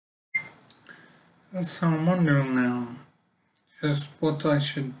So I'm wondering now just what I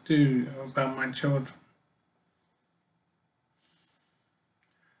should do about my children.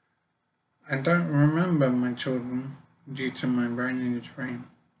 I don't remember my children due to my brain injury.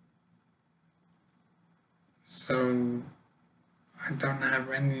 So I don't have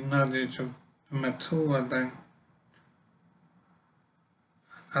any knowledge of them at all. I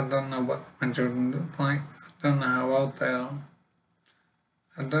don't know what my children look like. I don't know how old they are.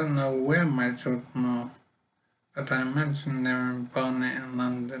 I don't know where my children are, but I imagine they're in Barnet in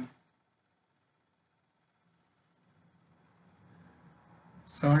London.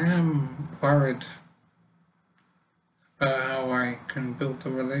 So I am worried about how I can build a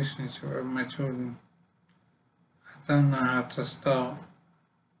relationship with my children. I don't know how to start.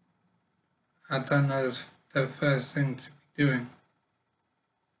 I don't know the first thing to be doing.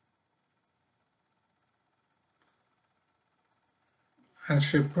 I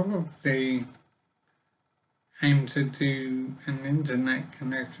should probably aim to do an internet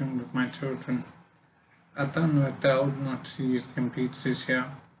connection with my children. I don't know if they're old enough to use computers yet.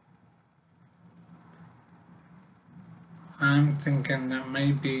 I'm thinking that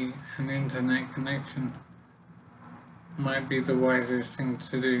maybe an internet connection might be the wisest thing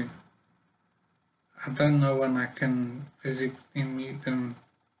to do. I don't know when I can physically meet them.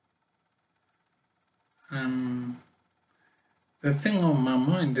 The thing on my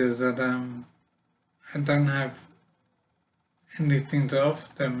mind is that I don't have anything to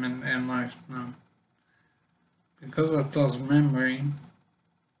offer them in their life now. Because I've lost memory,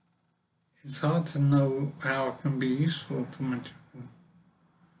 it's hard to know how it can be useful to my children.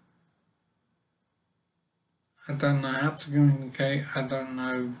 I don't know how to communicate, I don't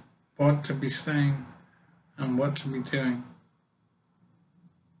know what to be saying and what to be doing.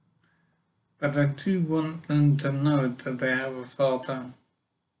 But I do want them to know that they have a father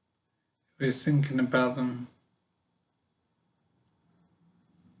who is thinking about them.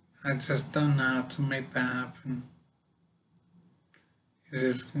 I just don't know how to make that happen. It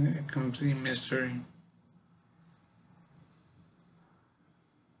is a complete mystery.